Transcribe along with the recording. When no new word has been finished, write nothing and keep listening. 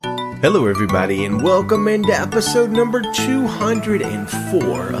Hello, everybody, and welcome into episode number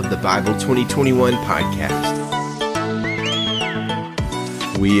 204 of the Bible 2021 podcast.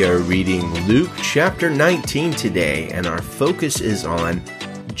 We are reading Luke chapter 19 today, and our focus is on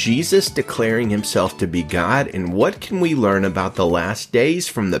Jesus declaring himself to be God, and what can we learn about the last days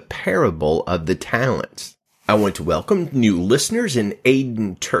from the parable of the talents. I want to welcome new listeners in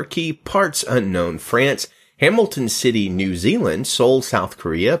Aden, Turkey, parts unknown, France, Hamilton City, New Zealand, Seoul, South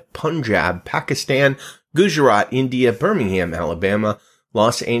Korea, Punjab, Pakistan, Gujarat, India, Birmingham, Alabama,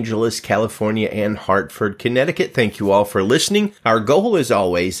 Los Angeles, California, and Hartford, Connecticut. Thank you all for listening. Our goal, as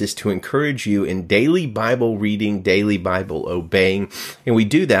always, is to encourage you in daily Bible reading, daily Bible obeying, and we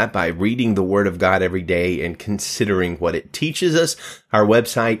do that by reading the Word of God every day and considering what it teaches us. Our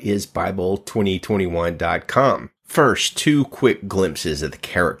website is Bible2021.com. First, two quick glimpses of the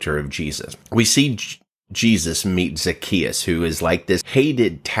character of Jesus. We see Jesus meet Zacchaeus, who is like this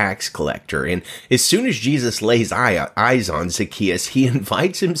hated tax collector. And as soon as Jesus lays eyes on Zacchaeus, he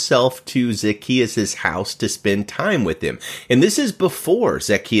invites himself to Zacchaeus' house to spend time with him. And this is before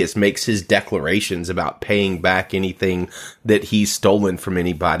Zacchaeus makes his declarations about paying back anything that he's stolen from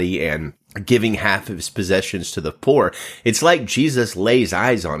anybody and giving half of his possessions to the poor. It's like Jesus lays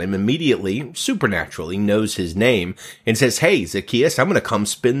eyes on him immediately, supernaturally knows his name, and says, "Hey, Zacchaeus, I'm going to come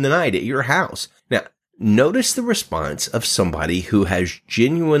spend the night at your house." Now, notice the response of somebody who has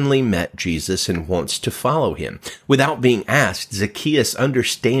genuinely met Jesus and wants to follow him. Without being asked, Zacchaeus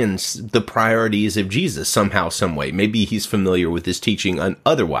understands the priorities of Jesus somehow, some way. Maybe he's familiar with his teaching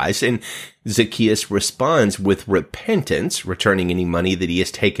otherwise, and Zacchaeus responds with repentance, returning any money that he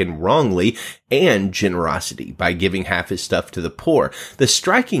has taken wrongly, and generosity by giving half his stuff to the poor. The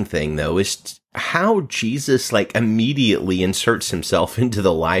striking thing, though, is how Jesus immediately inserts himself into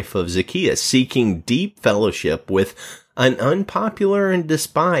the life of Zacchaeus, seeking deep fellowship with an unpopular and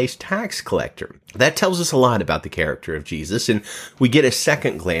despised tax collector. That tells us a lot about the character of Jesus, and we get a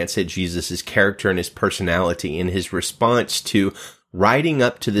second glance at Jesus' character and his personality in his response to riding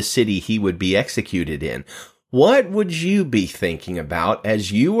up to the city he would be executed in. What would you be thinking about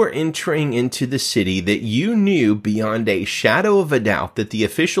as you were entering into the city that you knew beyond a shadow of a doubt that the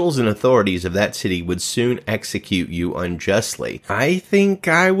officials and authorities of that city would soon execute you unjustly? I think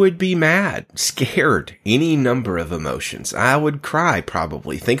I would be mad, scared, any number of emotions. I would cry,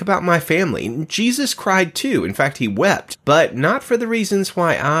 probably. Think about my family. Jesus cried too. In fact, he wept, but not for the reasons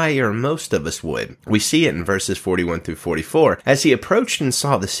why I or most of us would. We see it in verses 41 through 44. As he approached and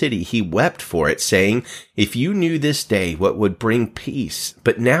saw the city, he wept for it, saying, "If you knew this day what would bring peace,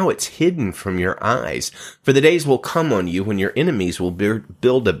 but now it's hidden from your eyes. For the days will come on you when your enemies will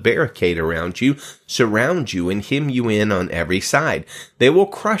build a barricade around you, surround you, and hem you in on every side. They will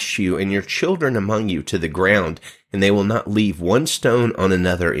crush you and your children among you to the ground, and they will not leave one stone on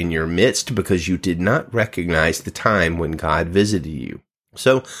another in your midst, because you did not recognize the time when God visited you."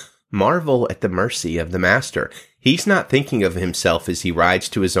 So marvel at the mercy of the Master. He's not thinking of himself as he rides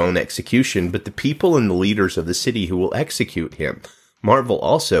to his own execution, but the people and the leaders of the city who will execute him. Marvel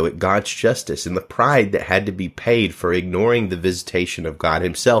also at God's justice and the pride that had to be paid for ignoring the visitation of God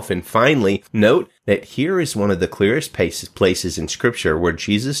himself. And finally, note that here is one of the clearest places in Scripture where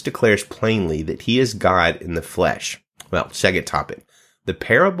Jesus declares plainly that he is God in the flesh. Well, second topic. The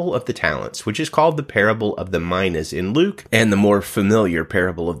parable of the talents, which is called the parable of the minas in Luke, and the more familiar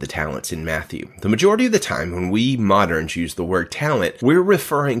parable of the talents in Matthew. The majority of the time when we moderns use the word talent, we're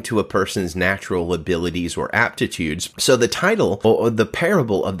referring to a person's natural abilities or aptitudes. So the title, or the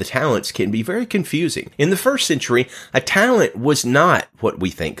parable of the talents, can be very confusing. In the first century, a talent was not what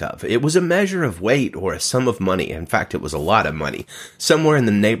we think of. It was a measure of weight or a sum of money. In fact, it was a lot of money. Somewhere in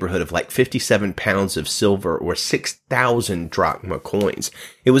the neighborhood of 57 pounds of silver or 6,000 drachma coins.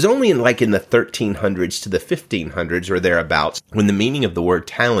 It was only in the 1300s to the 1500s or thereabouts when the meaning of the word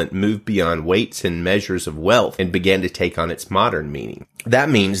talent moved beyond weights and measures of wealth and began to take on its modern meaning. That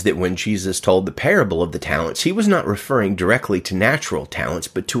means that when Jesus told the parable of the talents, he was not referring directly to natural talents,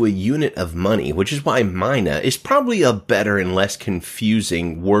 but to a unit of money, which is why mina is probably a better and less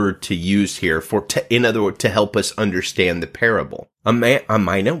confusing word to use here in other words, to help us understand the parable. A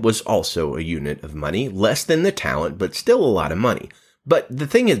mina was also a unit of money, less than the talent, but still a lot of money. But the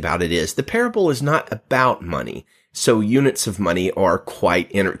thing about it is, the parable is not about money. So units of money are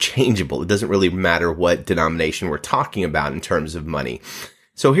quite interchangeable. It doesn't really matter what denomination we're talking about in terms of money.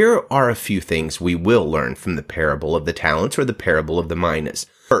 So here are a few things we will learn from the parable of the talents or the parable of the minas.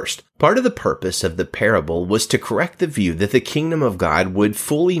 First, part of the purpose of the parable was to correct the view that the kingdom of God would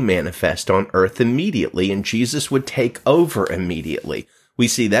fully manifest on earth immediately and Jesus would take over immediately. We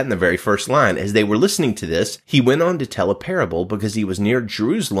see that in the very first line. As they were listening to this, he went on to tell a parable because he was near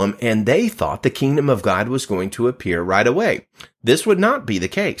Jerusalem and they thought the kingdom of God was going to appear right away. This would not be the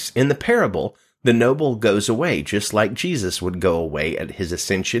case. In the parable, the noble goes away just like Jesus would go away at his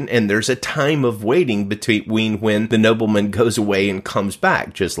ascension, and there's a time of waiting between when the nobleman goes away and comes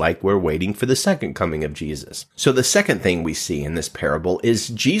back, just like we're waiting for the second coming of Jesus. So the second thing we see in this parable is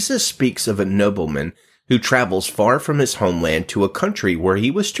Jesus speaks of a nobleman who travels far from his homeland to a country where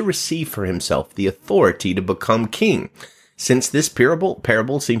he was to receive for himself the authority to become king. Since this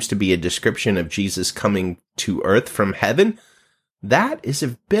parable seems to be a description of Jesus coming to earth from heaven, that is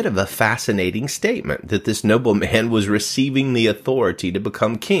a bit of a fascinating statement, that this nobleman was receiving the authority to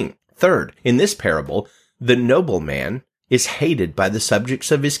become king. Third, in this parable, the nobleman is hated by the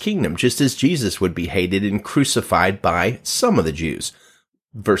subjects of his kingdom, just as Jesus would be hated and crucified by some of the Jews.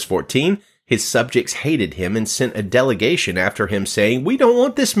 Verse 14, his subjects hated him and sent a delegation after him saying, "We don't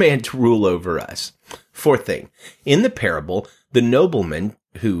want this man to rule over us." Fourth thing, in the parable, the nobleman,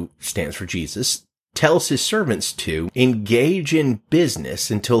 who stands for Jesus, tells his servants to engage in business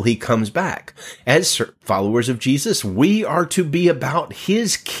until he comes back. As followers of Jesus, we are to be about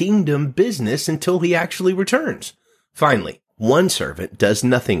his kingdom business until he actually returns. Finally, one servant does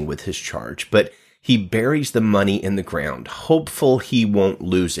nothing with his charge, but he buries the money in the ground, hopeful he won't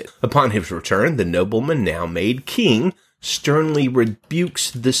lose it. Upon his return, the nobleman, now made king, sternly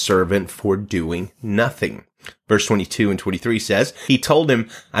rebukes the servant for doing nothing. Verse 22 and 23 says, he told him,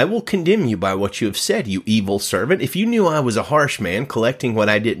 "I will condemn you by what you have said, you evil servant. If you knew I was a harsh man, collecting what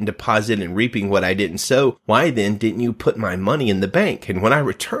I didn't deposit and reaping what I didn't sow, why then didn't you put my money in the bank? And when I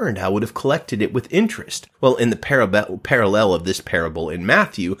returned, I would have collected it with interest." Well, in the parallel of this parable in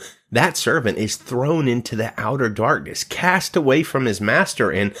Matthew, that servant is thrown into the outer darkness, cast away from his master,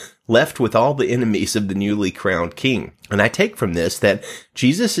 and left with all the enemies of the newly crowned king. And I take from this that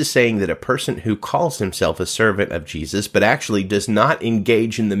Jesus is saying that a person who calls himself a servant of Jesus, but actually does not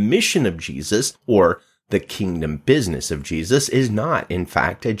engage in the mission of Jesus or the kingdom business of Jesus, is not, in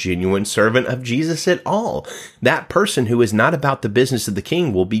fact, a genuine servant of Jesus at all. That person who is not about the business of the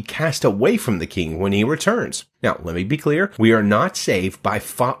king will be cast away from the king when he returns. Now, let me be clear. We are not saved by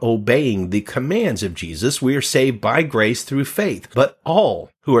obeying the commands of Jesus. We are saved by grace through faith. But all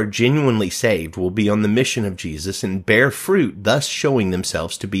who are genuinely saved will be on the mission of Jesus and bear fruit, thus showing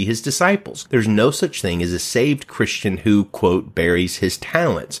themselves to be his disciples. There's no such thing as a saved Christian who, quote, buries his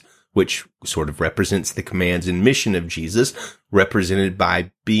talents, which sort of represents the commands and mission of Jesus, represented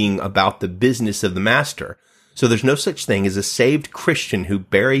by being about the business of the master. So there's no such thing as a saved Christian who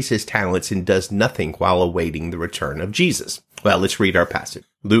buries his talents and does nothing while awaiting the return of Jesus. Well, let's read our passage.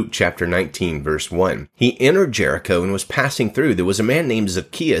 Luke chapter 19, verse 1. He entered Jericho and was passing through. There was a man named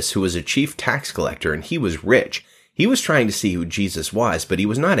Zacchaeus who was a chief tax collector, and he was rich. He was trying to see who Jesus was, but he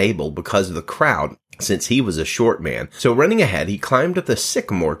was not able because of the crowd, since he was a short man. So running ahead, he climbed up the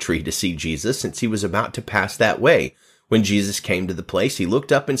sycamore tree to see Jesus, since he was about to pass that way. When Jesus came to the place, he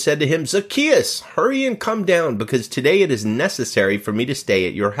looked up and said to him, "Zacchaeus, hurry and come down, because today it is necessary for me to stay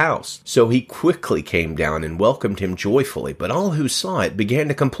at your house." So he quickly came down and welcomed him joyfully, but all who saw it began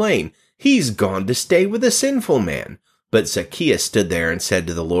to complain, "He's gone to stay with a sinful man." But Zacchaeus stood there and said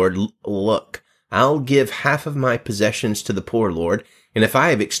to the Lord, "Look, I'll give half of my possessions to the poor, Lord, and if I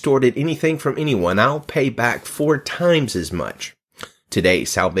have extorted anything from anyone, I'll pay back 4 times as much." "Today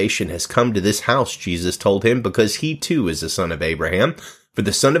salvation has come to this house," Jesus told him, "because he too is a son of Abraham. For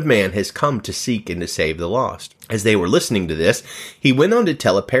the Son of Man has come to seek and to save the lost." As they were listening to this, he went on to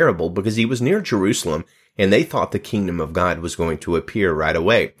tell a parable because he was near Jerusalem, and they thought the kingdom of God was going to appear right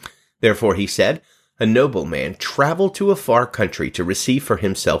away. Therefore he said, "A nobleman traveled to a far country to receive for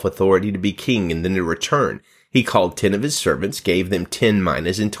himself authority to be king and then to return. He called 10 of his servants, gave them 10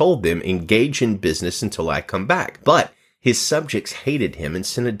 minas, and told them, 'Engage in business until I come back.' But his subjects hated him and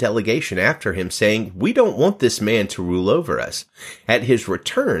sent a delegation after him, saying, 'We don't want this man to rule over us.' At his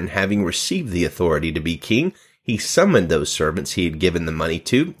return, having received the authority to be king, he summoned those servants he had given the money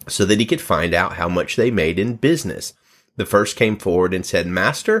to, so that he could find out how much they made in business. The first came forward and said,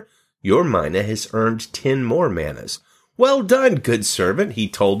 'Master, your mina has earned 10 more manas.' 'Well done, good servant,' he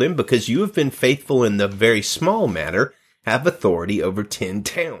told him, 'because you have been faithful in the very small matter, have authority over 10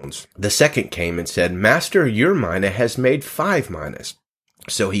 towns. The second came and said, 'Master, your mina has made 5 minas.'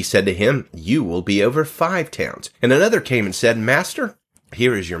 So he said to him, 'You will be over 5 towns. And another came and said, 'Master,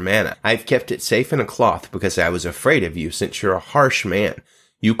 here is your manna. I have kept it safe in a cloth because I was afraid of you, since you're a harsh man.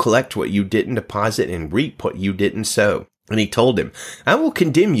 You collect what you didn't deposit and reap what you didn't sow.' And he told him, 'I will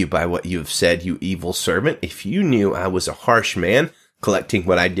condemn you by what you have said, you evil servant. If you knew I was a harsh man, collecting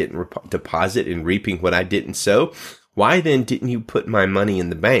what I didn't deposit and reaping what I didn't sow, Why then didn't you put my money in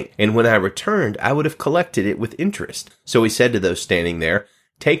the bank? And when I returned, I would have collected it with interest." So he said to those standing there,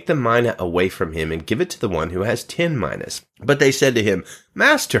 "Take the mina away from him and give it to the one who has 10 minas. But they said to him,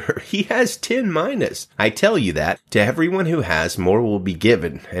 "Master, he has 10 minas. I tell you that to everyone who has, more will be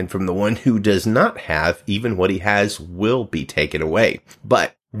given, and from the one who does not have, even what he has will be taken away.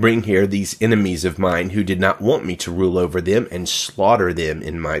 But bring here these enemies of mine who did not want me to rule over them, and slaughter them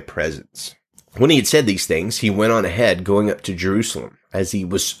in my presence." When he had said these things, he went on ahead, going up to Jerusalem. As he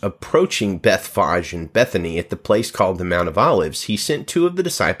was approaching Bethphage and Bethany at the place called the Mount of Olives, he sent 2 of the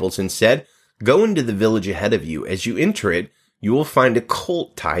disciples and said, "Go into the village ahead of you. As you enter it, you will find a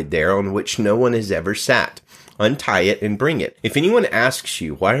colt tied there on which no one has ever sat. Untie it and bring it. If anyone asks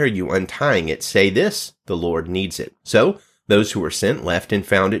you, 'Why are you untying it?' say this, 'The Lord needs it.'" So those who were sent left and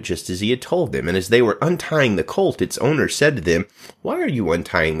found it just as he had told them. And as they were untying the colt, its owner said to them, "Why are you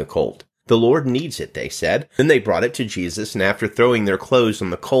untying the colt?" "The Lord needs it," they said. Then they brought it to Jesus, and after throwing their clothes on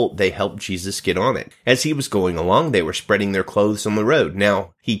the colt, they helped Jesus get on it. As he was going along, they were spreading their clothes on the road.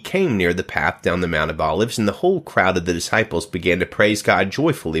 Now he came near the path down the Mount of Olives, and the whole crowd of the disciples began to praise God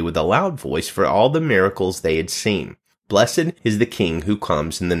joyfully with a loud voice for all the miracles they had seen. "Blessed is the King who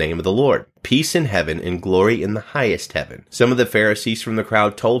comes in the name of the Lord. Peace in heaven and glory in the highest heaven." Some of the Pharisees from the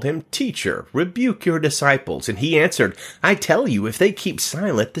crowd told him, "Teacher, rebuke your disciples." And he answered, "I tell you, if they keep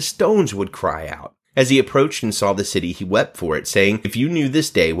silent, the stones would cry out." As he approached and saw the city, he wept for it, saying, "If you knew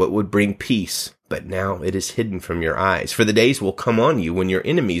this day what would bring peace, but now it is hidden from your eyes. For the days will come on you when your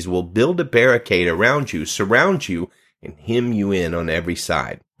enemies will build a barricade around you, surround you, and hem you in on every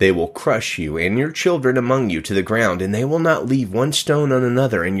side. They will crush you and your children among you to the ground, and they will not leave one stone on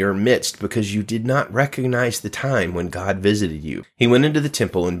another in your midst, because you did not recognize the time when God visited you." He went into the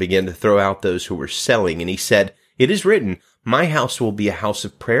temple and began to throw out those who were selling, and he said, "It is written, 'My house will be a house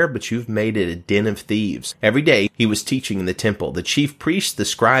of prayer,' but you've made it a den of thieves." Every day he was teaching in the temple. The chief priests, the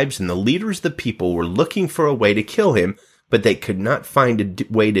scribes, and the leaders of the people were looking for a way to kill him, but they could not find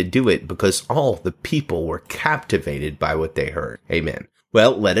a way to do it because all the people were captivated by what they heard. Amen.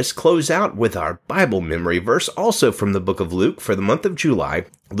 Well, let us close out with our Bible memory verse, also from the book of Luke for the month of July.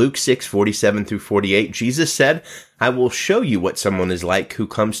 Luke 6:47 through 48. Jesus said, "I will show you what someone is like who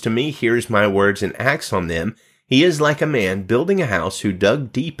comes to me, hears my words, and acts on them. He is like a man building a house who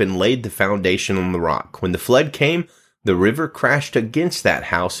dug deep and laid the foundation on the rock. When the flood came, the river crashed against that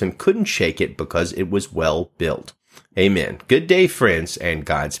house and couldn't shake it because it was well built." Amen. Good day, friends, and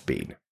Godspeed.